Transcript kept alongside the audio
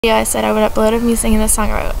video I said I would upload of me singing the song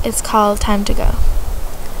I wrote. It's called Time to Go.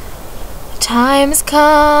 Time has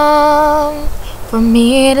come for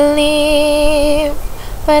me to leave,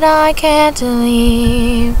 but I can't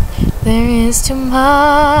leave. There is too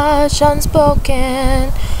much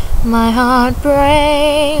unspoken. My heart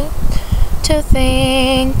breaks to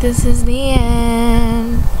think this is the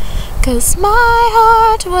end, 'cause my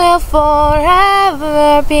heart will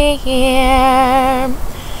forever be here.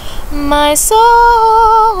 My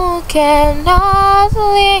soul cannot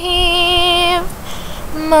leave.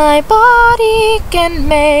 My body can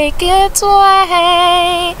make its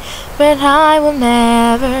way, but I will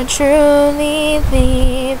never truly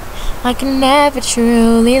leave. I can never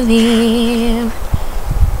truly leave.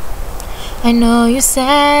 I know you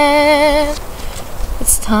said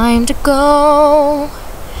it's time to go,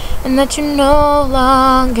 and that you no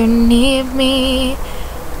longer need me,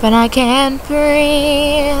 but I can't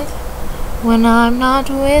breathe when I'm not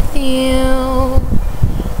with you.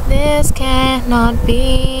 This cannot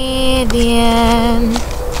be the end,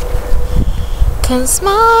 'cause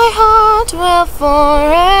my heart will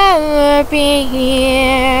forever be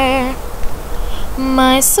here.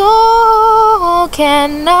 My soul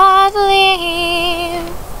cannot leave.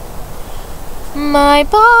 My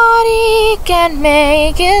body can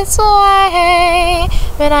make its way,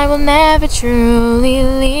 but I will never truly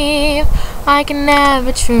leave. I can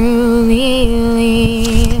never truly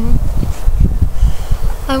leave.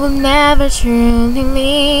 I will never truly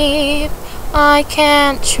leave. I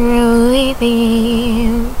can't truly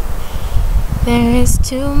leave. There is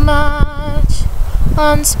too much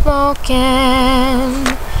unspoken.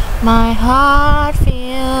 My heart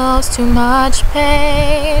feels too much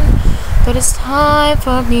pain, but it's time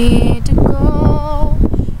for me to go,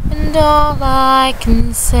 and all I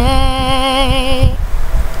can say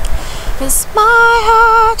is my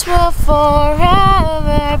heart will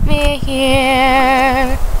forever be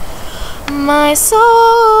here. My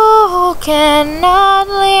soul cannot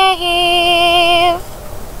leave.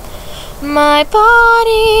 My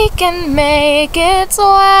body can make its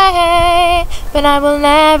way, but I will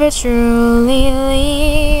never truly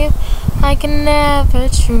leave. I can never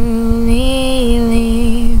truly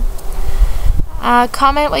leave.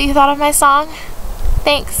 Comment what you thought of my song.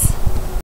 Thanks.